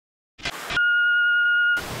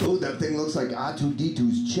Ooh, that thing looks like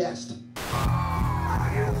R2-D2's chest.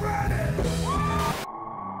 Are you ready?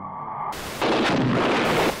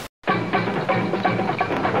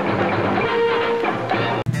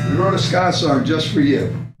 We wrote a ska song just for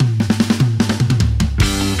you.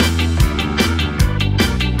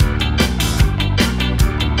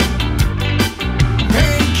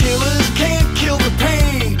 Painkillers can't kill the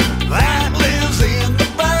pain that lives in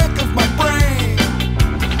the back of my brain,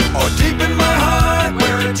 or deep in my heart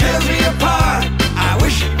where it tears me apart. I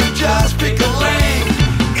wish it would just pick a lane.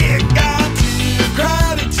 It got too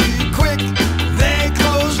crowded too quick. They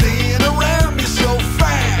closed in around me so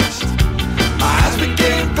fast. My eyes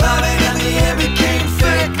became cloudy and the air became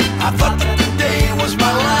thick. I thought that the day was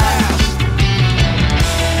my last.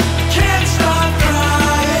 Can't stop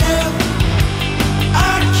crying.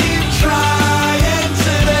 I keep trying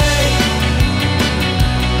today.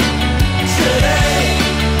 Today.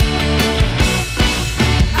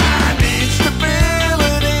 I need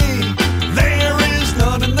stability. There is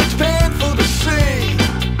nothing that's painful to see.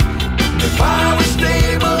 If I was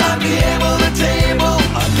stable, I'd be able to table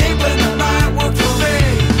a game plan that might work for me.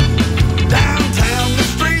 Downtown, the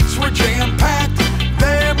streets were jam-packed.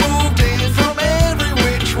 They moved in from every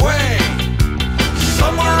which way.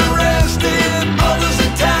 Some were arrested, others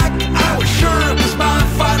attacked. I was sure it was my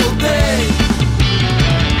final day.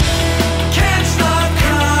 Can't stop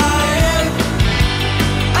crying.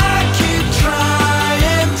 I keep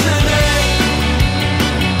trying today.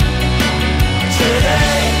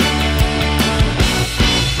 Today.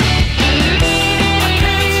 I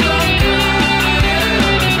can't stop crying.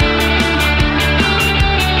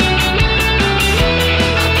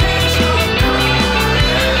 I can't stop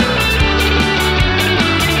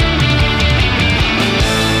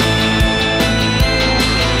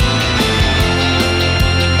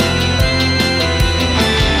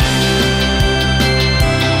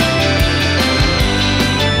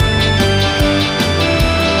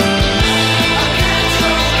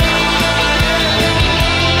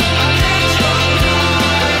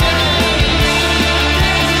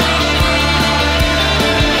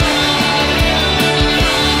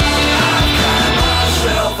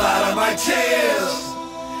myself out of my tears.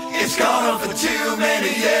 It's gone on for too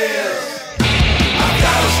many years. I've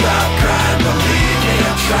gotta stop crying, believe me,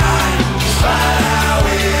 I'm trying. Despite how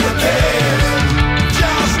it appears,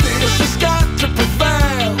 justice has got to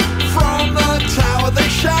prevail. From the tower they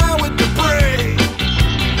showered debris.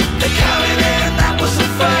 They counted in, that was a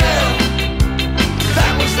fail.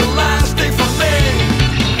 That was the last day for me.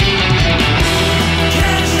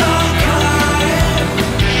 Can't stop crying.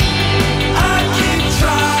 I keep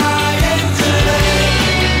trying today.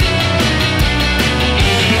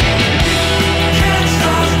 Can't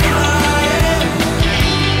stop crying.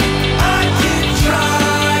 I keep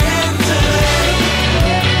trying today.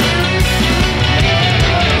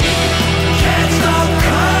 Can't stop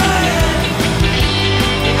crying.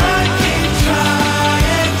 I keep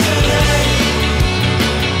trying today.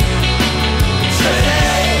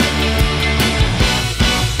 Today.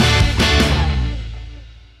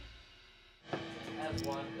 As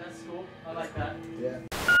one. That's cool. I like that. Yeah.